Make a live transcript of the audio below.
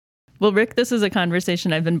Well, Rick, this is a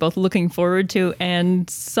conversation I've been both looking forward to and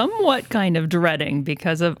somewhat kind of dreading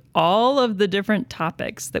because of all of the different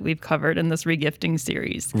topics that we've covered in this regifting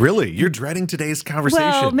series. Really? You're dreading today's conversation?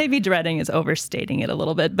 Well, maybe dreading is overstating it a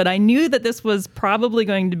little bit, but I knew that this was probably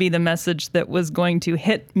going to be the message that was going to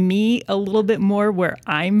hit me a little bit more where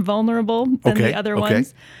I'm vulnerable than the other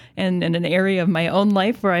ones. And in an area of my own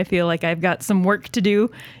life where I feel like I've got some work to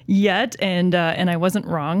do yet. And I wasn't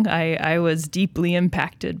wrong. I was deeply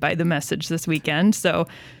impacted by the message this weekend. So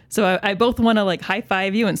I both want to like high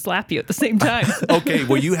five you and slap you at the same time. Okay,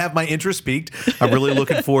 well, you have my interest piqued. I'm really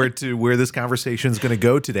looking forward to where this conversation is going to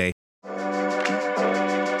go today.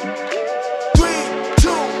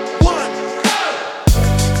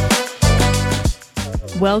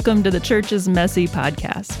 Welcome to the Church's Messy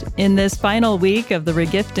podcast. In this final week of the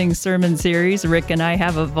Regifting sermon series, Rick and I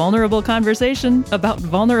have a vulnerable conversation about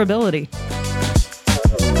vulnerability.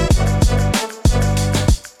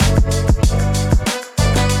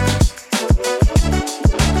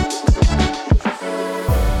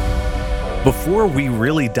 Before we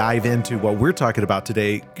really dive into what we're talking about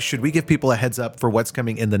today, should we give people a heads up for what's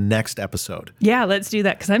coming in the next episode? Yeah, let's do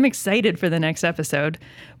that because I'm excited for the next episode.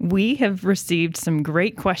 We have received some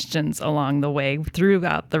great questions along the way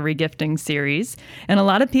throughout the Regifting series, and a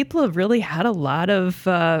lot of people have really had a lot of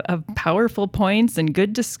powerful points and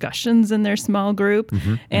good discussions in their small group.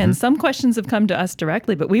 And some questions have come to us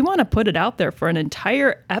directly, but we want to put it out there for an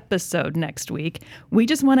entire episode next week. We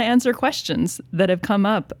just want to answer questions that have come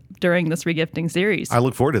up during this regifting series. I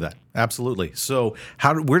look forward to that. Absolutely. So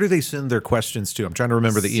where do they send their questions to? I'm trying to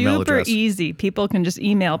remember the email address. Super easy. People can just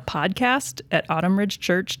email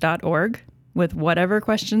podcast@autumnridgechurch.org with whatever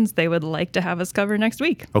questions they would like to have us cover next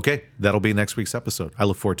week. Okay. That'll be next week's episode. I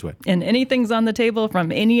look forward to it. And anything's on the table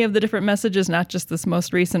from any of the different messages, not just this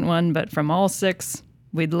most recent one, but from all six.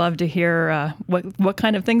 We'd love to hear what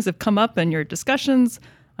kind of things have come up in your discussions,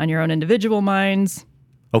 on your own individual minds.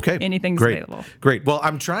 Okay. Anything's available. Great. Well,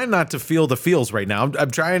 I'm trying not to feel the feels right now.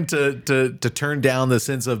 I'm trying to turn down the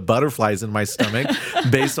sense of butterflies in my stomach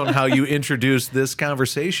based on how you introduced this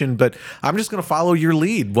conversation, but I'm just going to follow your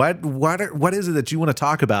lead. What is it that you want to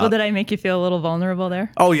talk about? Well, did I make you feel a little vulnerable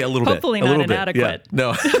there? Oh, yeah, a little Hopefully bit. Hopefully not inadequate. Yeah.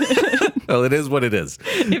 No. Well, it is what it is.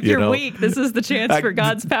 If you're weak, this is the chance for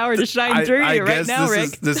God's power to shine through you right now,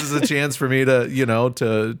 Rick. This is a chance for me to,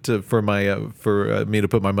 for me to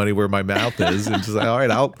put my money where my mouth is and just say, all right,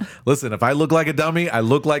 listen, if I look like a dummy, I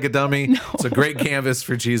look like a dummy. No. It's a great canvas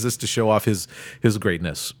for Jesus to show off his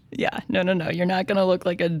greatness. Yeah, no. You're not going to look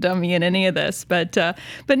like a dummy in any of this. But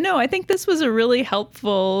no, I think this was a really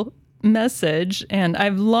helpful message, and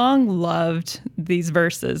I've long loved these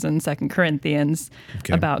verses in 2 Corinthians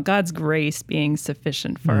about God's grace being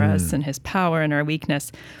sufficient for us and his power in our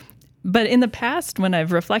weakness. But in the past, when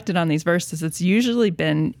I've reflected on these verses, it's usually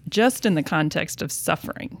been just in the context of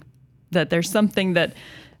suffering, that there's something that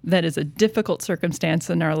is a difficult circumstance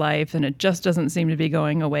in our life and it just doesn't seem to be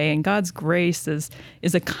going away. And God's grace is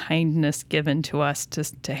a kindness given to us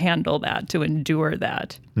to handle that, to endure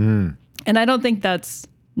that. And I don't think that's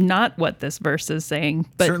not what this verse is saying,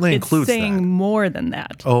 but certainly it's includes saying that. More than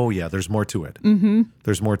that. Oh, yeah, there's more to it.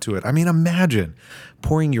 There's more to it. I mean, imagine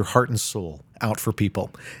pouring your heart and soul out for people,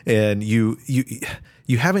 and you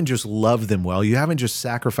haven't just loved them well, you haven't just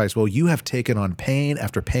sacrificed well, you have taken on pain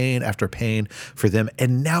after pain after pain for them,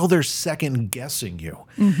 and now they're second guessing you.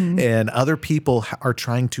 And other people are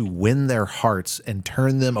trying to win their hearts and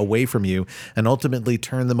turn them away from you and ultimately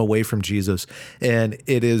turn them away from Jesus. And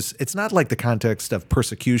it's not like the context of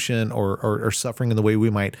persecution or suffering in the way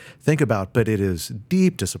we might think about, but it is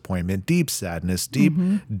deep disappointment, deep sadness,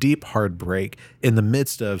 deep heartbreak in the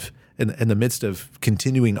midst of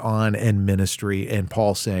continuing on in ministry, and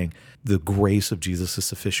Paul saying the grace of Jesus is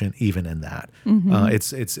sufficient even in that.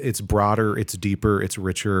 It's broader, it's deeper, it's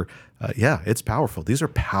richer. It's powerful. These are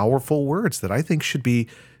powerful words that I think should be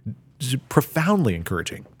profoundly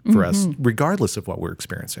encouraging for us, regardless of what we're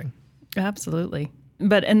experiencing. Absolutely.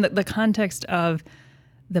 But in the context of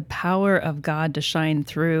the power of God to shine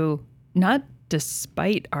through, not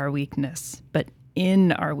despite our weakness, but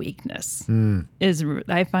in our weakness,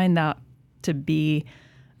 I find that to be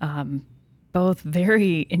both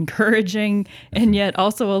very encouraging and yet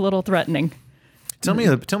also a little threatening. Tell me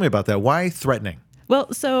about that. Why threatening?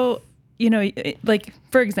 Well, so, like,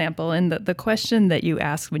 for example, in the question that you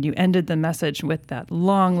asked when you ended the message with that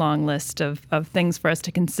long list of things for us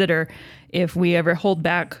to consider if we ever hold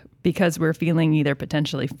back because we're feeling either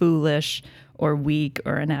potentially foolish or weak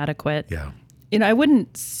or inadequate. Yeah. I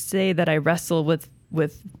wouldn't say that I wrestle with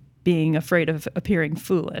being afraid of appearing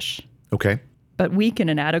foolish. Okay. but weak and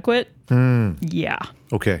inadequate. Yeah.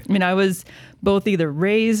 Okay. I mean, I was both either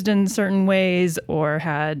raised in certain ways or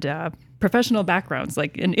had professional backgrounds.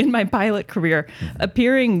 Like in my pilot career,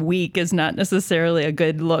 appearing weak is not necessarily a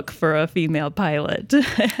good look for a female pilot.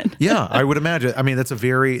 Yeah, I would imagine. I mean,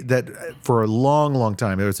 for a long, long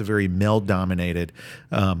time, it was a very male-dominated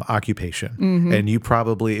occupation, and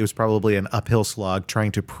it was probably an uphill slog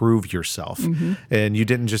trying to prove yourself. And you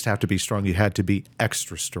didn't just have to be strong; you had to be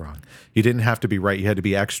extra strong. You didn't have to be right; you had to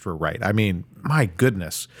be extra right. I mean, my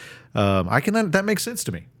goodness, that makes sense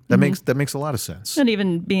to me. That makes a lot of sense. And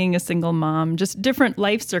even being a single mom, just different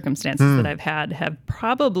life circumstances that I've had have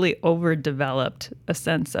probably overdeveloped a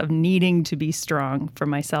sense of needing to be strong for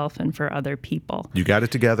myself and for other people. You got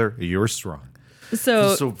it together. You're strong.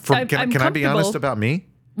 Can I be honest about me?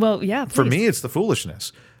 Well, yeah. Please. For me, it's the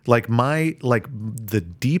foolishness. The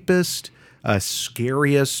deepest,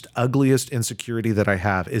 scariest, ugliest insecurity that I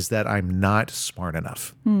have is that I'm not smart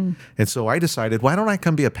enough. And so I decided, why don't I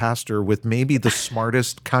come be a pastor with maybe the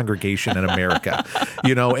smartest congregation in America,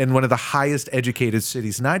 in one of the highest educated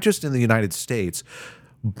cities, not just in the United States,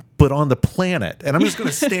 but on the planet. And I'm just going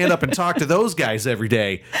to stand up and talk to those guys every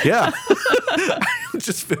day. Yeah. I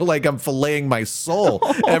just feel like I'm filleting my soul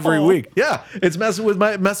every week. Yeah. It's messing with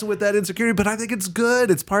that insecurity, but I think it's good.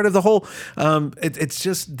 It's part of the whole,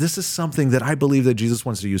 this is something that I believe that Jesus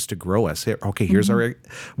wants to use to grow us. Here's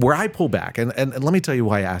where I pull back. And let me tell you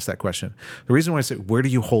why I asked that question. The reason why I say, where do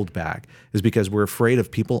you hold back, is because we're afraid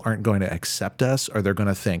of people aren't going to accept us, or they're going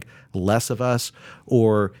to think less of us.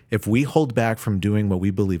 Or if we hold back from doing what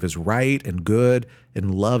we believe is right and good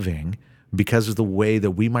and loving because of the way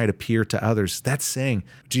that we might appear to others, that's saying,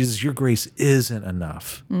 Jesus, your grace isn't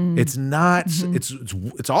enough. It's not,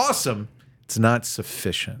 it's awesome. It's not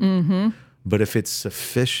sufficient. But if it's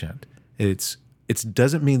sufficient, it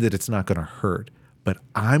doesn't mean that it's not going to hurt, but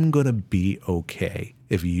I'm going to be okay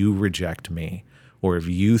if you reject me or if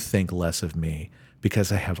you think less of me,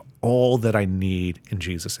 because I have all that I need in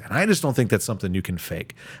Jesus. And I just don't think that's something you can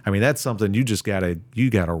fake. I mean, that's something you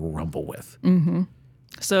gotta rumble with.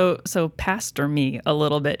 So pastor me a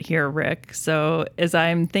little bit here, Rick. So as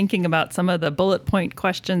I'm thinking about some of the bullet point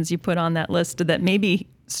questions you put on that list that maybe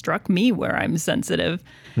struck me where I'm sensitive,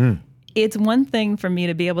 it's one thing for me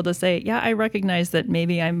to be able to say, yeah, I recognize that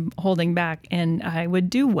maybe I'm holding back, and I would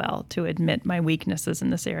do well to admit my weaknesses in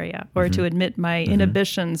this area, or to admit my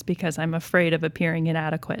inhibitions because I'm afraid of appearing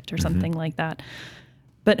inadequate or something like that.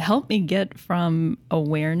 But help me get from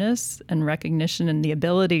awareness and recognition and the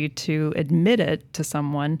ability to admit it to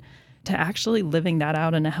someone to actually living that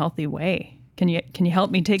out in a healthy way. Can you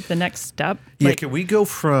help me take the next step? Yeah, can we go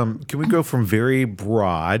from very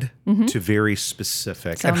broad to very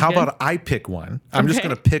specific? Sounds and how good. about I pick one? I'm just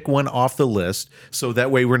going to pick one off the list, so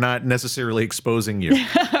that way we're not necessarily exposing you.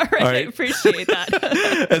 All right. Appreciate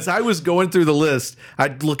that. As I was going through the list,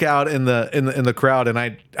 I'd look out in the crowd and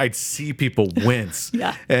I'd see people wince.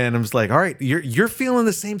 Yeah. And I'm just like, all right, you're feeling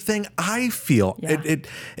the same thing I feel. Yeah.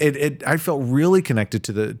 I felt really connected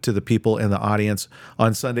to the people in the audience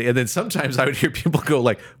on Sunday. And then sometimes I would hear people go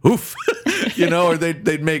like, oof, or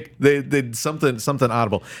they'd something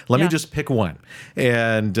audible. Let me just pick one.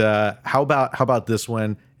 And how about this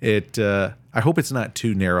one? I hope it's not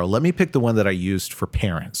too narrow. Let me pick the one that I used for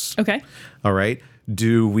parents. Okay. All right.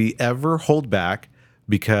 Do we ever hold back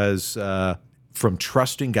because from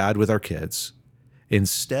trusting God with our kids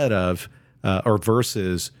instead of or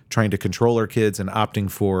versus trying to control our kids and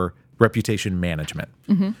opting for reputation management,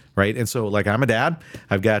 right? And so, like, I'm a dad.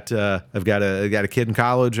 I've got a kid in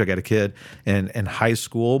college. I got a kid in high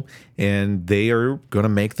school, and they are going to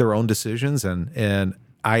make their own decisions. And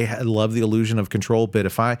I love the illusion of control. But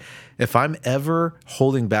if I'm ever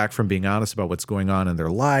holding back from being honest about what's going on in their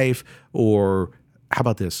life, or how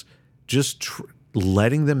about this, just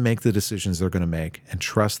letting them make the decisions they're going to make, and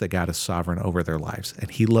trust that God is sovereign over their lives, and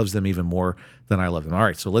He loves them even more than I love them. All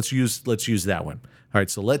right, so let's use that one. All right,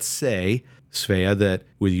 so let's say, Svea, that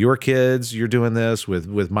with your kids you're doing this,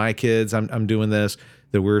 with my kids I'm doing this,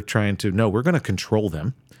 that we're going to control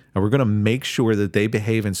them, and we're going to make sure that they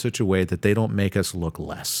behave in such a way that they don't make us look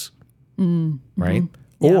less, right?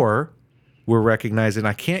 Yeah. Or we're recognizing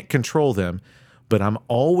I can't control them, but I'm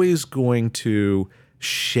always going to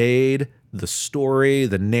shade the story,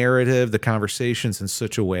 the narrative, the conversations in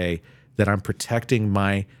such a way that I'm protecting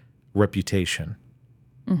my reputation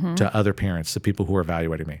to other parents, to people who are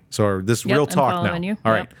evaluating me. So this real talk now. You.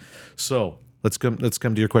 All right. So let's come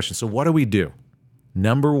to your question. So what do we do?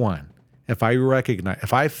 Number one, if I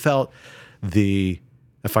felt the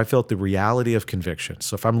reality of conviction,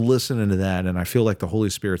 so if I'm listening to that and I feel like the Holy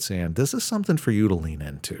Spirit saying, this is something for you to lean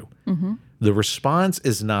into, the response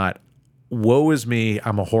is not, woe is me,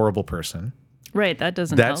 I'm a horrible person. Right. That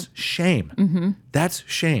doesn't That's help. shame. That's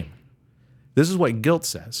shame. This is what guilt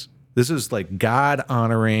says. This is like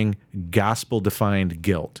God-honoring, gospel-defined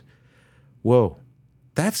guilt. Whoa,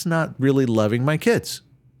 that's not really loving my kids.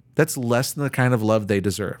 That's less than the kind of love they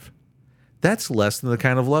deserve. That's less than the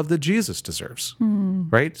kind of love that Jesus deserves,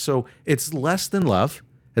 right? So it's less than love,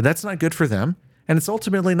 and that's not good for them, and it's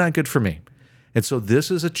ultimately not good for me. And so this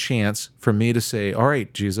is a chance for me to say, all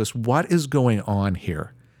right, Jesus, what is going on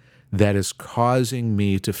here that is causing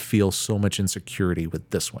me to feel so much insecurity with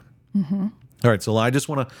this one? All right, so I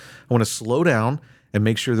want to slow down and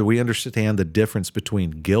make sure that we understand the difference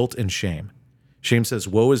between guilt and shame. Shame says,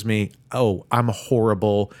 woe is me. Oh, I'm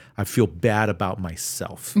horrible. I feel bad about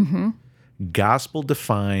myself.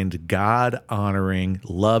 Gospel-defined, God-honoring,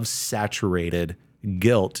 love-saturated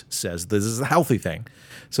guilt says this is a healthy thing.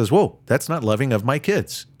 It says, whoa, that's not loving of my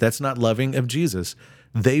kids. That's not loving of Jesus.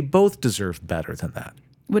 They both deserve better than that.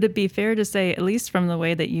 Would it be fair to say, at least from the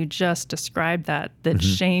way that you just described that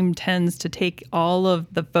shame tends to take all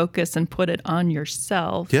of the focus and put it on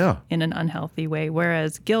yourself in an unhealthy way,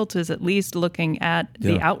 whereas guilt is at least looking at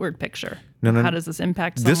the outward picture. How does this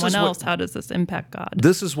impact someone else? How does this impact God?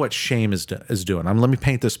 This is what shame is doing. Let me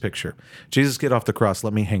paint this picture. Jesus, get off the cross.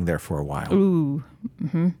 Let me hang there for a while. Ooh.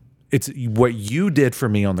 It's what you did for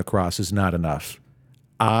me on the cross is not enough.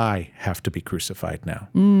 I have to be crucified now.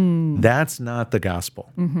 That's not the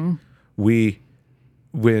gospel. When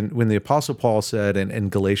the Apostle Paul said in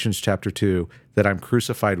Galatians chapter 2 that I'm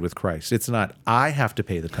crucified with Christ, it's not I have to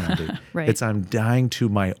pay the penalty. Right. It's I'm dying to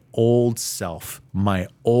my old self, my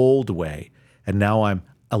old way, and now I'm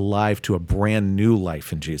alive to a brand new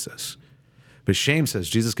life in Jesus. But shame says,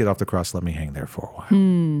 Jesus, get off the cross, let me hang there for a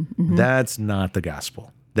while. That's not the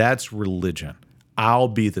gospel. That's religion. I'll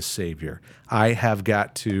be the savior. I've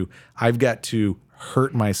got to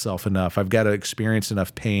hurt myself enough. I've got to experience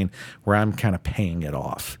enough pain where I'm kind of paying it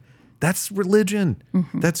off. That's religion.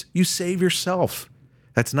 That's you save yourself.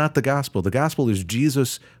 That's not the gospel. The gospel is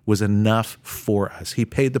Jesus was enough for us. He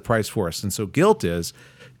paid the price for us. And so guilt is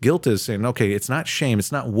saying, okay, it's not shame.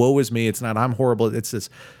 It's not woe is me. It's not I'm horrible. It's this,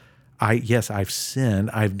 I've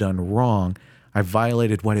sinned. I've done wrong. I've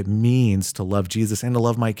violated what it means to love Jesus and to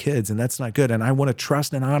love my kids, and that's not good. And I want to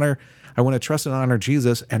trust and honor. I want to trust and honor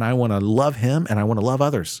Jesus, and I want to love him, and I want to love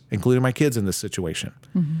others, including my kids in this situation.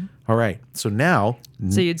 All right. So now,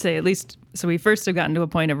 so you'd say at least. So we first have gotten to a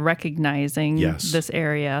point of recognizing this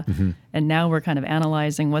area, and now we're kind of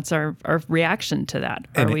analyzing what's our reaction to that.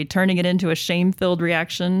 Are we turning it into a shame-filled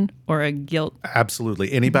reaction or a guilt?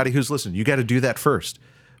 Absolutely. Anybody who's listening, you got to do that first,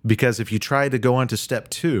 because if you try to go on to step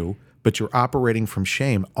 2. But you're operating from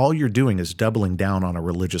shame, all you're doing is doubling down on a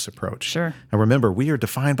religious approach. Sure. And remember, we are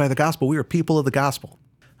defined by the gospel. We are people of the gospel.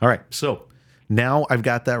 All right. So now I've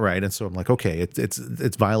got that right. And so I'm like, okay,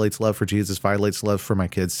 it violates love for Jesus, violates love for my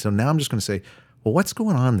kids. So now I'm just going to say, well, what's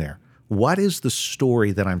going on there? What is the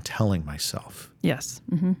story that I'm telling myself? Yes.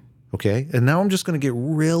 Okay. And now I'm just going to get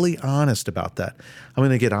really honest about that. I'm going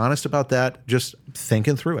to get honest about that just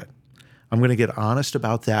thinking through it. I'm going to get honest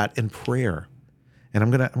about that in prayer. And I'm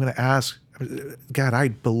gonna ask, God, I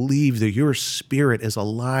believe that your spirit is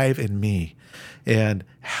alive in me and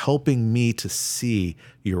helping me to see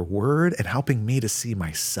your word and helping me to see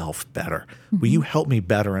myself better. Will you help me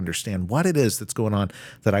better understand what it is that's going on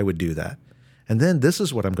that I would do that? And then this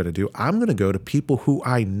is what I'm going to do. I'm going to go to people who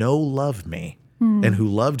I know love me and who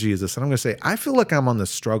love Jesus. And I'm going to say, I feel like I'm on the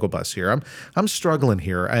struggle bus here. I'm struggling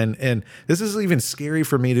here. And this is even scary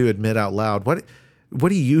for me to admit out loud. What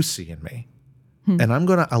do you see in me? And I'm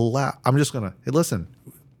just going to, hey, listen,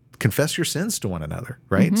 confess your sins to one another,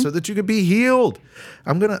 right? So that you could be healed.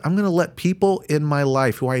 I'm going to let people in my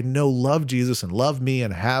life who I know love Jesus and love me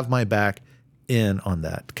and have my back in on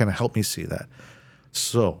that. Kind of help me see that.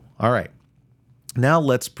 So, all right. Now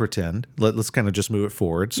let's pretend, let's kind of just move it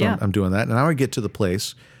forward. So I'm doing that. And now I get to the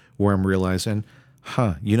place where I'm realizing,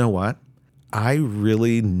 you know what? I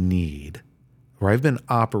really need, or I've been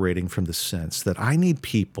operating from the sense that I need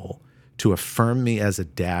people to affirm me as a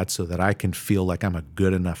dad so that I can feel like I'm a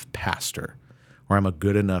good enough pastor or I'm a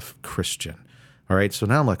good enough Christian. All right. So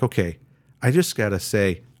now I'm like, okay, I just got to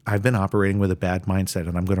say, I've been operating with a bad mindset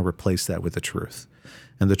and I'm going to replace that with the truth.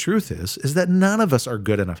 And the truth is that none of us are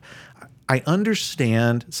good enough. I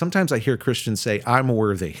understand. Sometimes I hear Christians say, I'm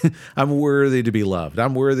worthy. I'm worthy to be loved.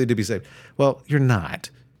 I'm worthy to be saved. Well, you're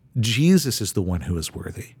not. Jesus is the one who is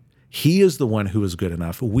worthy. He is the one who is good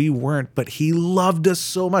enough. We weren't, but he loved us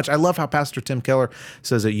so much. I love how Pastor Tim Keller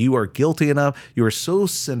says that you are guilty enough. You are so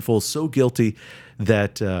sinful, so guilty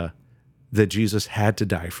that Jesus had to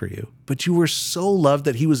die for you. but you were so loved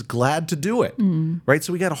that he was glad to do it. Right?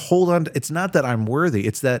 So we got to hold on. It's not that I'm worthy.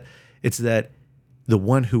 It's that the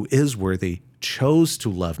one who is worthy chose to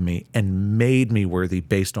love me and made me worthy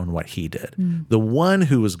based on what he did. The one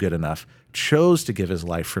who was good enough chose to give his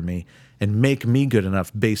life for me and make me good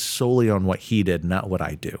enough based solely on what he did, not what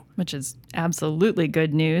I do. Which is absolutely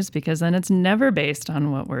good news, because then it's never based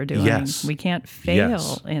on what we're doing. Yes. We can't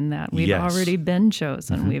fail in that. We've already been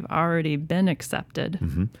chosen. We've already been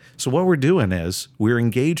accepted. So what we're doing is we're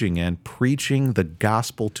engaging in preaching the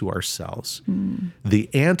gospel to ourselves.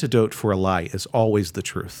 The antidote for a lie is always the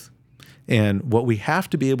truth. And what we have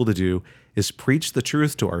to be able to do is preach the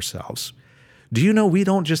truth to ourselves. Do you know we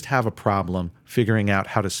don't just have a problem figuring out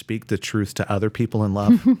how to speak the truth to other people in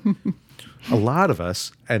love? A lot of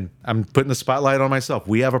us, and I'm putting the spotlight on myself,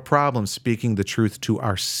 we have a problem speaking the truth to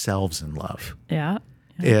ourselves in love. Yeah.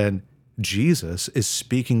 And Jesus is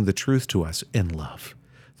speaking the truth to us in love.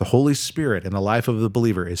 The Holy Spirit in the life of the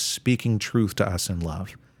believer is speaking truth to us in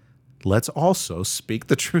love. Let's also speak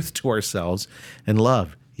the truth to ourselves in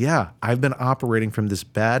love. Yeah, I've been operating from this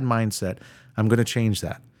bad mindset. I'm going to change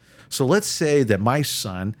that. So let's say that my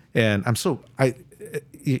son, and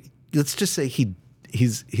let's just say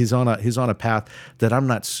he's on a path that I'm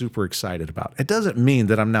not super excited about. It doesn't mean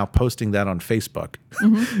that I'm now posting that on Facebook.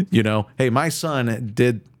 You know, hey, my son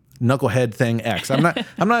did knucklehead thing X. I'm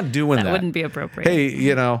not doing that. That wouldn't be appropriate. Hey,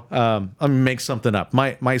 you know, I'm gonna make something up.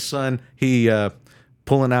 My son, he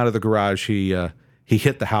pulling out of the garage, he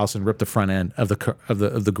hit the house and ripped the front end of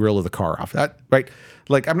the grill of the car off. That, right?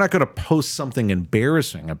 Like, I'm not going to post something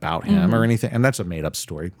embarrassing about him or anything. And that's a made up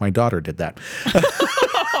story. My daughter did that.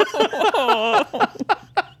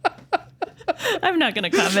 I'm not going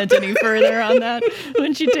to comment any further on that.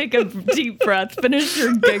 Once you take a deep breath, finish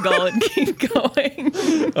your giggle, and keep going.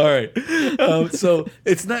 All right. So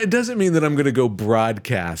it doesn't mean that I'm going to go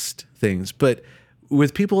broadcast things, but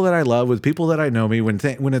with people that I love, with people that I know me, when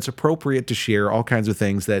it's appropriate to share all kinds of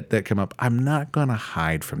things that come up, I'm not going to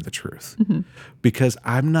hide from the truth because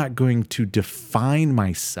I'm not going to define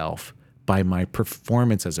myself by my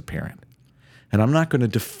performance as a parent. And I'm not going to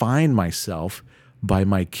define myself by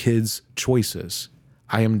my kids' choices.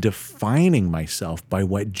 I am defining myself by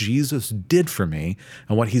what Jesus did for me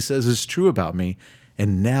and what he says is true about me.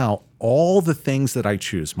 And now all the things that I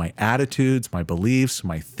choose, my attitudes, my beliefs,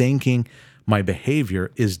 my thinking, my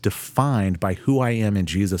behavior is defined by who I am in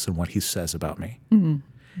Jesus and what he says about me.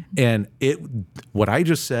 And what I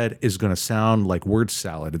just said is going to sound like word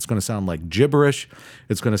salad. It's going to sound like gibberish.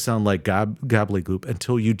 It's going to sound like gobbledygook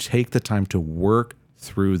until you take the time to work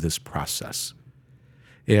through this process.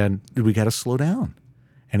 And we got to slow down.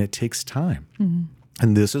 And it takes time.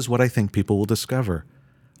 And this is what I think people will discover.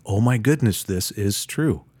 Oh my goodness, this is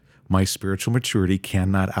true. My spiritual maturity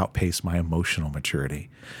cannot outpace my emotional maturity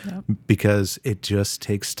because it just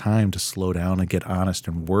takes time to slow down and get honest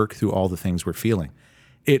and work through all the things we're feeling.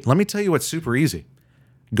 Let me tell you what's super easy.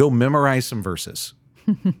 Go memorize some verses,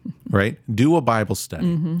 right? Do a Bible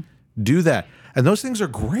study. Do that. And those things are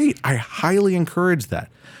great. I highly encourage that.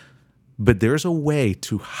 But there's a way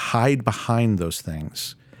to hide behind those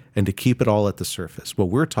things and to keep it all at the surface. What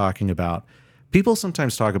we're talking about, people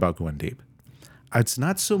sometimes talk about going deep. It's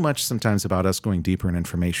not so much sometimes about us going deeper in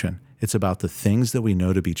information. It's about the things that we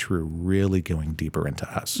know to be true really going deeper into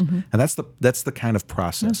us. And that's the kind of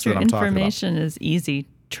process that I'm talking about. Information is easy.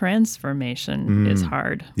 Transformation is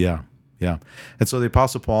hard. Yeah. And so the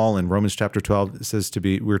Apostle Paul in Romans chapter 12 says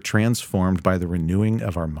we're transformed by the renewing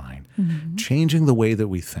of our mind, changing the way that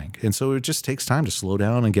we think. And so it just takes time to slow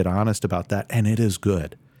down and get honest about that. And it is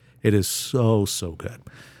good. It is so, so good.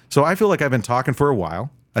 So I feel like I've been talking for a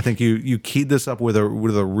while. I think you keyed this up with a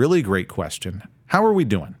really great question. How are we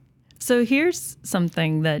doing? So here's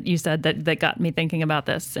something that you said that got me thinking about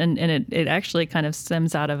this, and it actually kind of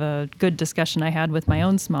stems out of a good discussion I had with my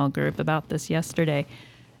own small group about this yesterday.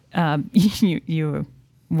 You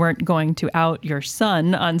weren't going to out your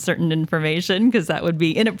son on certain information because that would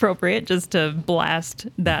be inappropriate just to blast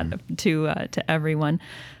that to everyone.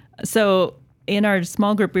 So in our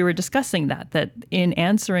small group, we were discussing that in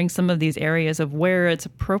answering some of these areas of where it's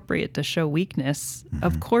appropriate to show weakness,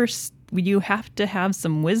 of course, you have to have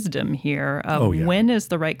some wisdom here of when is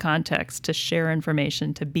the right context to share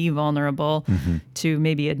information, to be vulnerable, to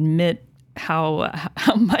maybe admit how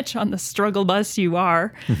much on the struggle bus you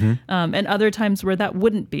are, and other times where that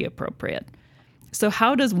wouldn't be appropriate. So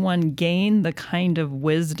how does one gain the kind of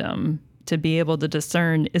wisdom to be able to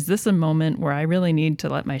discern, is this a moment where I really need to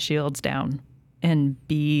let my shields down and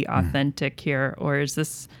be authentic here? Or is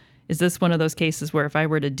this one of those cases where if I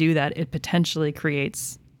were to do that, it potentially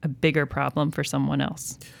creates a bigger problem for someone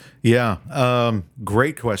else? Yeah,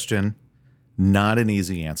 great question. Not an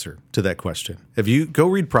easy answer to that question. If you go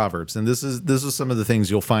read Proverbs, and this is some of the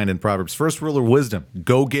things you'll find in Proverbs. First rule of wisdom: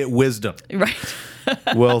 go get wisdom. Right.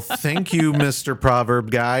 Well, thank you, Mr.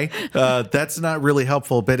 Proverb guy. That's not really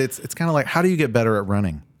helpful, but it's kind of like, how do you get better at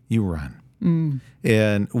running? You run.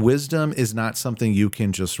 And wisdom is not something you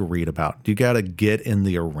can just read about. You got to get in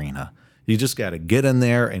the arena. You just got to get in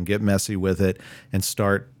there and get messy with it and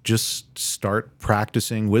start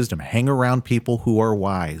practicing wisdom. Hang around people who are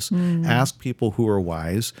wise. Ask people who are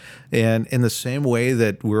wise. And in the same way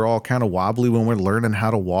that we're all kind of wobbly when we're learning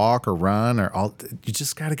how to walk or run, you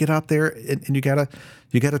just got to get out there and you got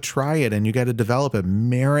to try it, and you got to develop it.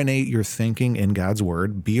 Marinate your thinking in God's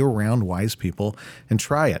word. Be around wise people and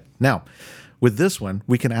try it. Now, with this one,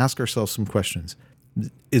 we can ask ourselves some questions.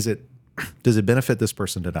 Does it benefit this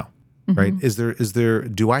person to know? Right?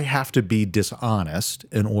 Do I have to be dishonest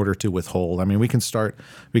in order to withhold? I mean, we can start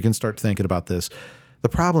thinking about this. The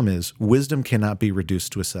problem is wisdom cannot be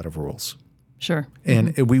reduced to a set of rules. Sure.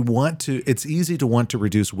 And it's easy to want to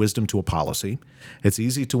reduce wisdom to a policy. It's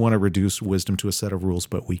easy to want to reduce wisdom to a set of rules,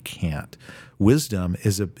 but we can't. Wisdom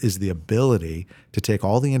is the ability to take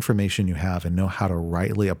all the information you have and know how to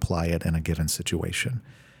rightly apply it in a given situation.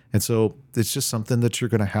 And so it's just something that you're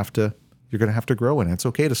going to have to grow in. It's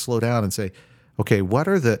okay to slow down and say, okay,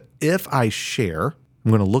 if I share,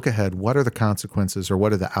 I'm going to look ahead, what are the consequences or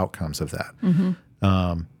what are the outcomes of that?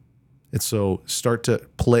 And so start to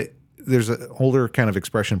play. There's an older kind of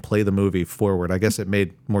expression, play the movie forward. I guess it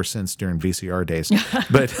made more sense during VCR days.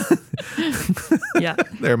 But yeah,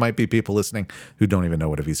 there might be people listening who don't even know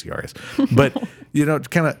what a VCR is. But,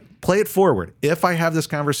 kind of play it forward. If I have this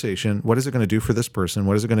conversation, what is it going to do for this person?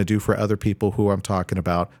 What is it going to do for other people who I'm talking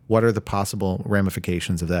about? What are the possible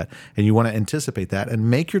ramifications of that? And you want to anticipate that and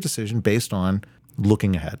make your decision based on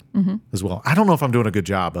looking ahead as well. I don't know if I'm doing a good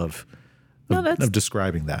job of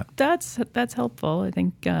describing that. That's helpful. I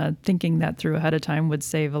think thinking that through ahead of time would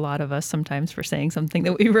save a lot of us sometimes for saying something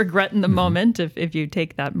that we regret in the moment. If you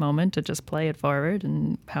take that moment to just play it forward,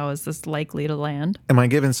 and how is this likely to land? Am I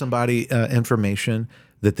giving somebody information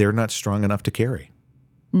that they're not strong enough to carry?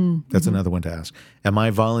 That's another one to ask. Am I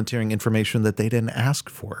volunteering information that they didn't ask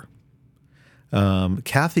for?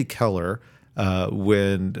 Kathy Keller,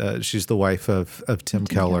 when she's the wife of Tim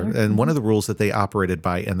Keller, and one of the rules that they operated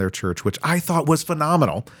by in their church, which I thought was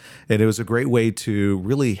phenomenal, and it was a great way to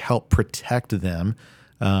really help protect them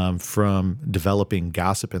from developing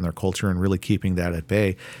gossip in their culture and really keeping that at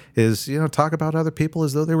bay, is, talk about other people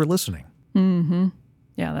as though they were listening.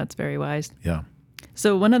 Yeah, that's very wise. Yeah.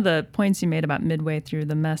 So one of the points you made about midway through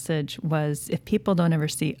the message was, if people don't ever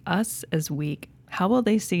see us as weak, how will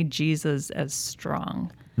they see Jesus as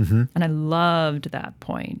strong? And I loved that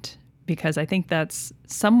point, because I think that's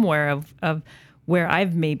somewhere of where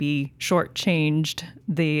I've maybe shortchanged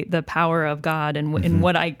the power of God and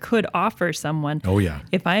what I could offer someone. Oh, yeah.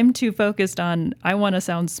 If I'm too focused on, I want to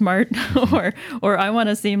sound smart or I want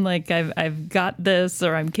to seem like I've got this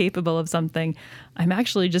or I'm capable of something, I'm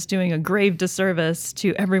actually just doing a grave disservice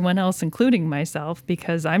to everyone else, including myself,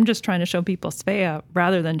 because I'm just trying to show people Svea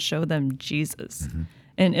rather than show them Jesus.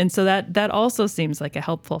 And so that also seems like a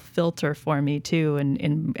helpful filter for me too.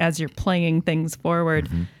 And as you're playing things forward,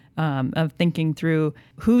 of thinking through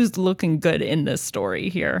who's looking good in this story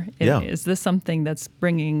here. Is this something that's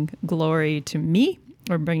bringing glory to me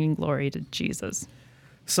or bringing glory to Jesus?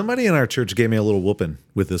 Somebody in our church gave me a little whooping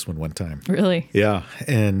with this one time. Really? Yeah.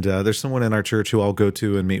 And there's someone in our church who I'll go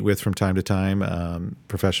to and meet with from time to time,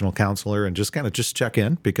 professional counselor, and just kind of check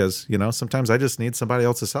in, because, sometimes I just need somebody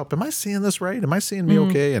else's help. Am I seeing this right? Am I seeing me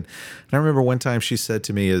okay? And I remember one time she said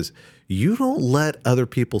to me you don't let other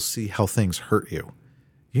people see how things hurt you.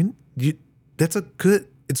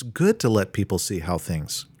 It's good to let people see how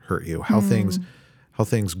things hurt you, how things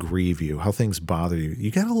grieve you, how things bother you.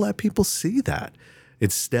 You got to let people see that,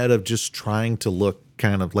 instead of just trying to look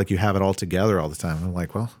kind of like you have it all together all the time. I'm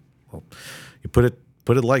like, well, you put it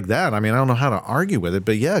like that. I mean, I don't know how to argue with it,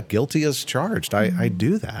 but yeah, guilty as charged. I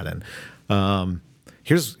do that. And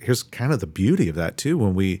here's kind of the beauty of that too.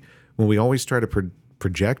 When we always try to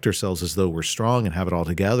project ourselves as though we're strong and have it all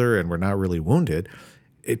together and we're not really wounded,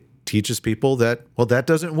 it teaches people that, well, that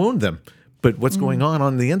doesn't wound them. But what's going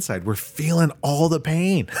on the inside? We're feeling all the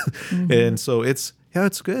pain. And so it's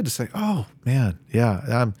good to say, oh man,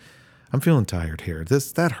 yeah, I'm feeling tired here.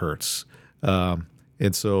 That hurts.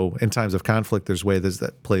 And so in times of conflict, there's ways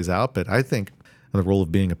that plays out. But I think in the role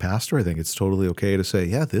of being a pastor, I think it's totally okay to say,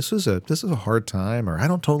 yeah, this is a hard time, or I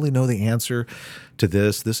don't totally know the answer to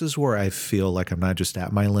this. This is where I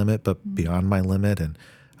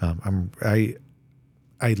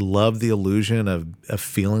I love the illusion of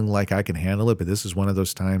feeling like I can handle it, but this is one of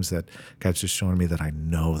those times that God's just showing me that I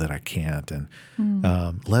know that I can't, and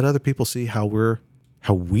let other people see how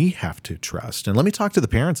we have to trust. And let me talk to the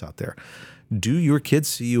parents out there. Do your kids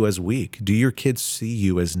see you as weak? Do your kids see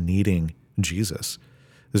you as needing Jesus?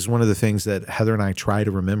 This is one of the things that Heather and I try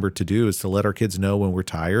to remember to do, is to let our kids know when we're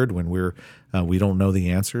tired, when we don't know the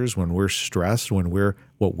answers, when we're stressed, when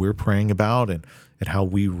what we're praying about, and how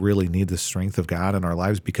we really need the strength of God in our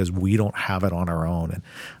lives because we don't have it on our own. And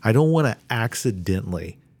I don't want to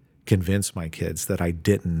accidentally convince my kids that I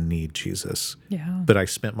didn't need Jesus, but I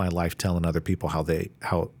spent my life telling other people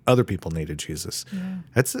how other people needed Jesus.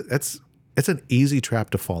 It's an easy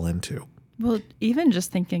trap to fall into. Well, even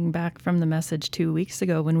just thinking back from the message 2 weeks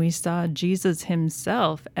ago when we saw Jesus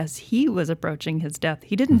himself as he was approaching his death,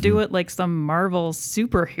 he didn't do it like some Marvel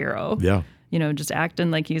superhero. Yeah. Just acting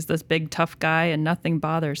like he's this big tough guy and nothing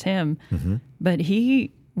bothers him. But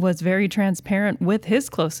he was very transparent with his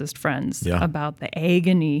closest friends about the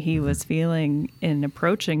agony he was feeling in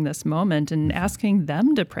approaching this moment and asking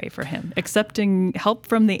them to pray for him, accepting help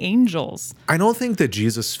from the angels. I don't think that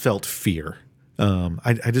Jesus felt fear.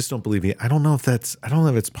 I just don't believe I don't know if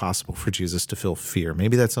it's possible for Jesus to feel fear.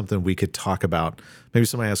 Maybe that's something we could talk about. Maybe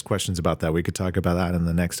somebody has questions about that. We could talk about that in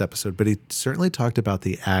the next episode. But he certainly talked about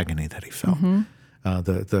the agony that he felt,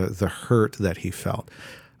 the hurt that he felt.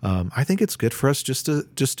 I think it's good for us just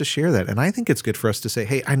to share that. And I think it's good for us to say,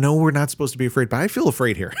 hey, I know we're not supposed to be afraid, but I feel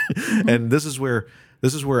afraid here. And this is where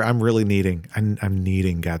I'm really I'm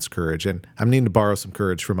needing God's courage. And I'm needing to borrow some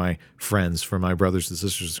courage from my friends, from my brothers and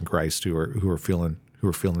sisters in Christ who are feeling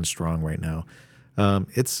strong right now.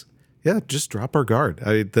 Just drop our guard.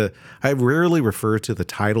 I rarely refer to the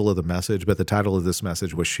title of the message, but the title of this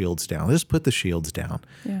message was Shields Down. Just put the shields down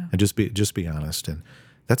and just be honest. And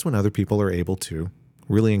that's when other people are able to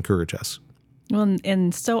really encourage us. Well,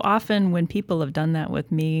 and so often when people have done that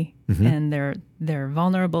with me and they're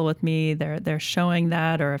vulnerable with me, they're showing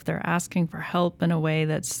that, or if they're asking for help in a way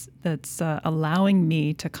that's allowing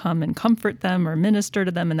me to come and comfort them or minister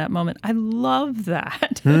to them in that moment, I love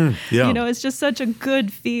that. It's just such a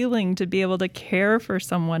good feeling to be able to care for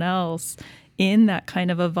someone else in that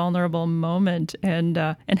kind of a vulnerable moment. And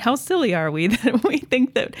how silly are we that we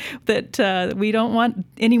think that we don't want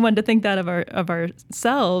anyone to think that of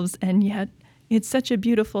ourselves, and yet it's such a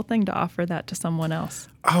beautiful thing to offer that to someone else.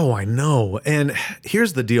 Oh, I know. And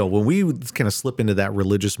here's the deal. When we kind of slip into that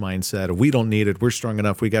religious mindset of we don't need it, we're strong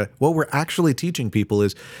enough, we got it, what we're actually teaching people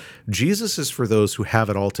is Jesus is for those who have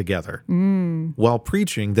it all together, while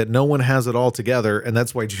preaching that no one has it all together. And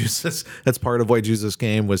that's part of why Jesus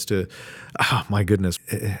came, was to, oh my goodness,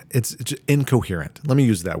 it's incoherent. Let me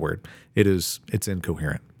use that word. It's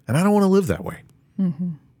incoherent. And I don't want to live that way.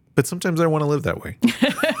 But sometimes I want to live that way.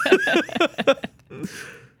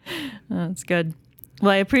 That's good. Well,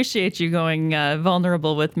 I appreciate you going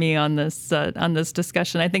vulnerable with me on this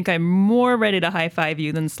discussion. I think I'm more ready to high five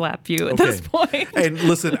you than slap you at this point. And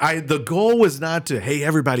listen, the goal was not to, hey,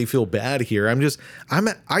 everybody feel bad here.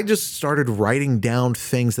 I just started writing down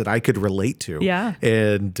things that I could relate to. Yeah.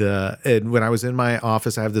 And when I was in my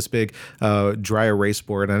office, I have this big dry erase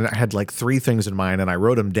board, and I had like 3 things in mind, and I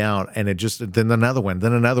wrote them down, and then another one.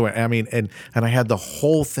 I mean, and I had the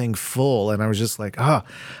whole thing full, and I was just like,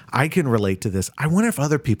 I can relate to this. I wonder if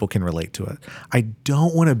other people can relate to it. I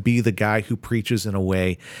don't want to be the guy who preaches in a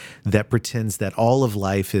way that pretends that all of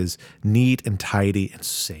life is neat and tidy and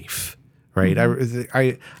safe, right?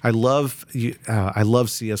 I love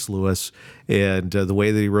C.S. Lewis, and the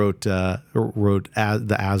way that he wrote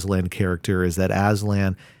the Aslan character is that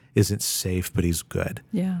Aslan isn't safe, but he's good,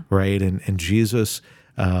 right? And Jesus.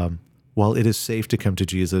 While it is safe to come to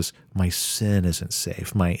Jesus, my sin isn't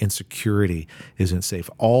safe. My insecurity isn't safe.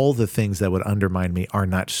 All the things that would undermine me are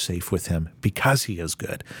not safe with him, because he is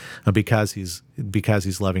good, because he's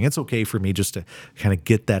loving. It's okay for me just to kind of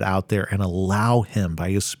get that out there and allow him by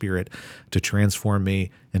his Spirit to transform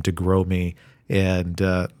me and to grow me. And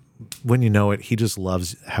when you know it, he just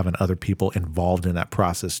loves having other people involved in that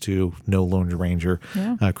process too. No Lone Ranger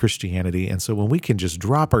Christianity. And so when we can just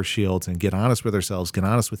drop our shields and get honest with ourselves, get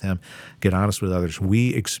honest with him, get honest with others,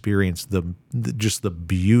 we experience the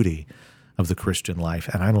beauty of the Christian life.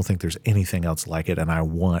 And I don't think there's anything else like it. And I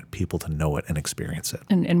want people to know it and experience it.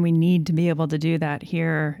 And we need to be able to do that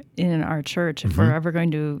here in our church if we're ever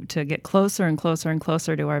going to get closer and closer and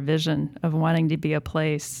closer to our vision of wanting to be a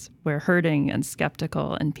place where hurting and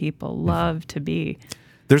skeptical and people love to be.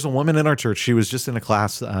 There's a woman in our church. She was just in a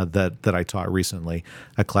class that I taught recently,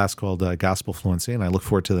 a class called Gospel Fluency, and I look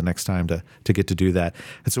forward to the next time to get to do that.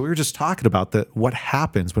 And so we were just talking about what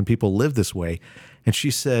happens when people live this way. And she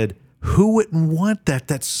said, Who wouldn't want that?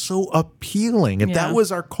 That's so appealing. If that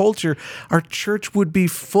was our culture, our church would be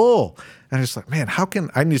full. And I was like, man,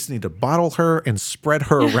 I just need to bottle her and spread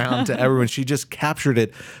her around to everyone. She just captured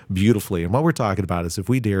it beautifully. And what we're talking about is if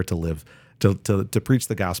we dare to live, to preach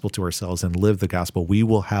the gospel to ourselves and live the gospel, we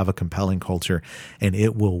will have a compelling culture, and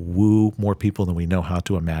it will woo more people than we know how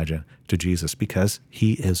to imagine to Jesus, because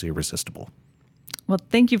he is irresistible. Well,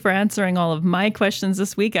 thank you for answering all of my questions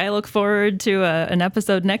this week. I look forward to an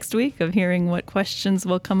episode next week of hearing what questions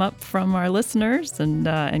will come up from our listeners and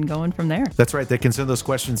going from there. That's right. They can send those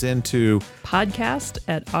questions in to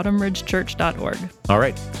podcast@autumnridgechurch.org. All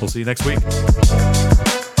right. We'll see you next week.